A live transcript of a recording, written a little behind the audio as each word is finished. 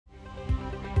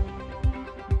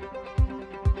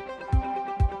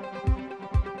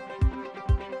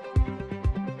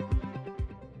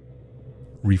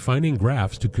Refining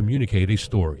graphs to communicate a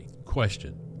story.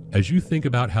 Question: as you think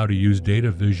about how to use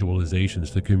data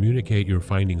visualizations to communicate your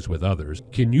findings with others,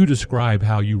 can you describe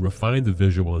how you refine the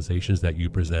visualizations that you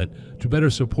present to better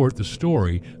support the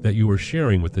story that you are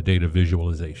sharing with the data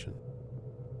visualization?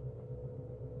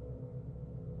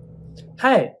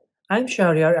 Hi, I'm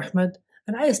Shahryar Ahmad,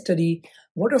 and I study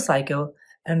water cycle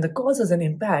and the causes and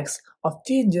impacts of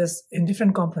changes in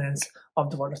different components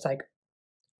of the water cycle.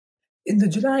 In the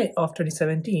July of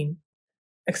 2017,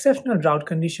 exceptional drought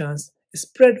conditions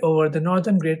spread over the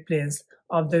northern Great Plains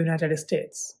of the United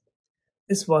States.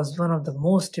 This was one of the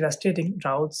most devastating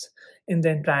droughts in the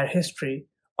entire history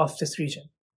of this region.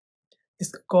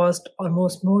 This caused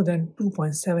almost more than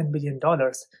 $2.7 billion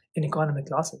in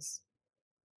economic losses.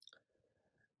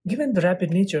 Given the rapid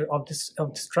nature of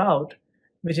this drought,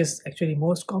 which is actually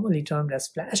most commonly termed as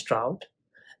flash drought,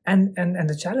 and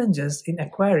the challenges in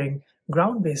acquiring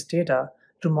ground-based data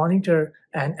to monitor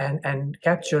and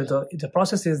capture the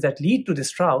processes that lead to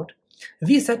this drought,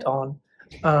 we set on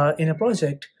in a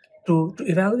project to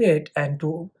evaluate and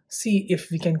to see if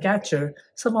we can capture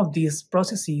some of these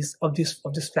processes of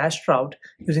this flash drought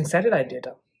using satellite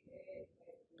data.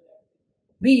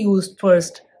 We used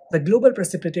first the Global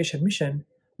Precipitation Mission,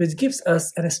 which gives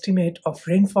us an estimate of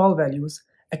rainfall values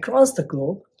across the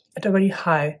globe at a very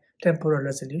high temporal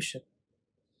resolution.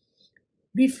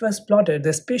 We first plotted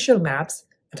the spatial maps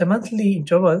at a monthly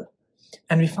interval,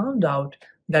 and we found out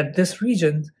that this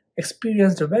region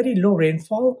experienced a very low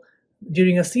rainfall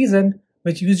during a season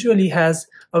which usually has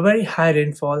a very high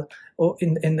rainfall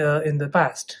in the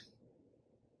past.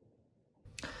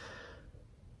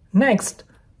 Next,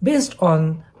 based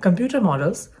on computer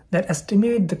models that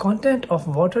estimate the content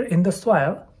of water in the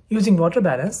soil using water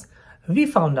balance, we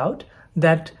found out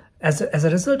that as a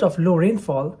result of low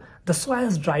rainfall, the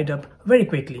soils dried up very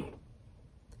quickly.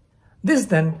 This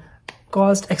then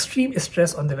caused extreme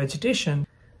stress on the vegetation.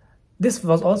 This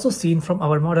was also seen from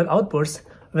our model outputs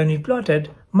when we plotted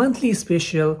monthly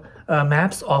spatial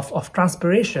maps of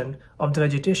transpiration of the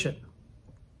vegetation.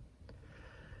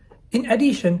 In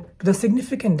addition to the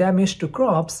significant damage to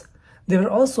crops, there were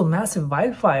also massive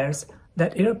wildfires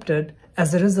that erupted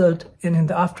as a result in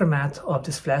the aftermath of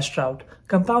this flash drought,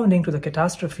 compounding to the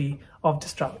catastrophe of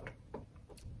this drought.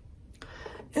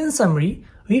 In summary,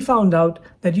 we found out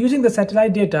that using the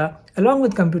satellite data along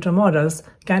with computer models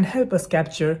can help us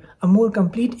capture a more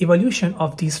complete evolution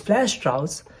of these flash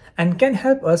droughts and can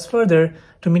help us further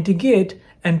to mitigate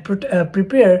and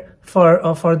prepare for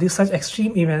such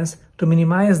extreme events to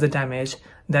minimize the damage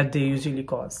that they usually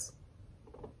cause.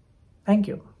 Thank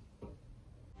you.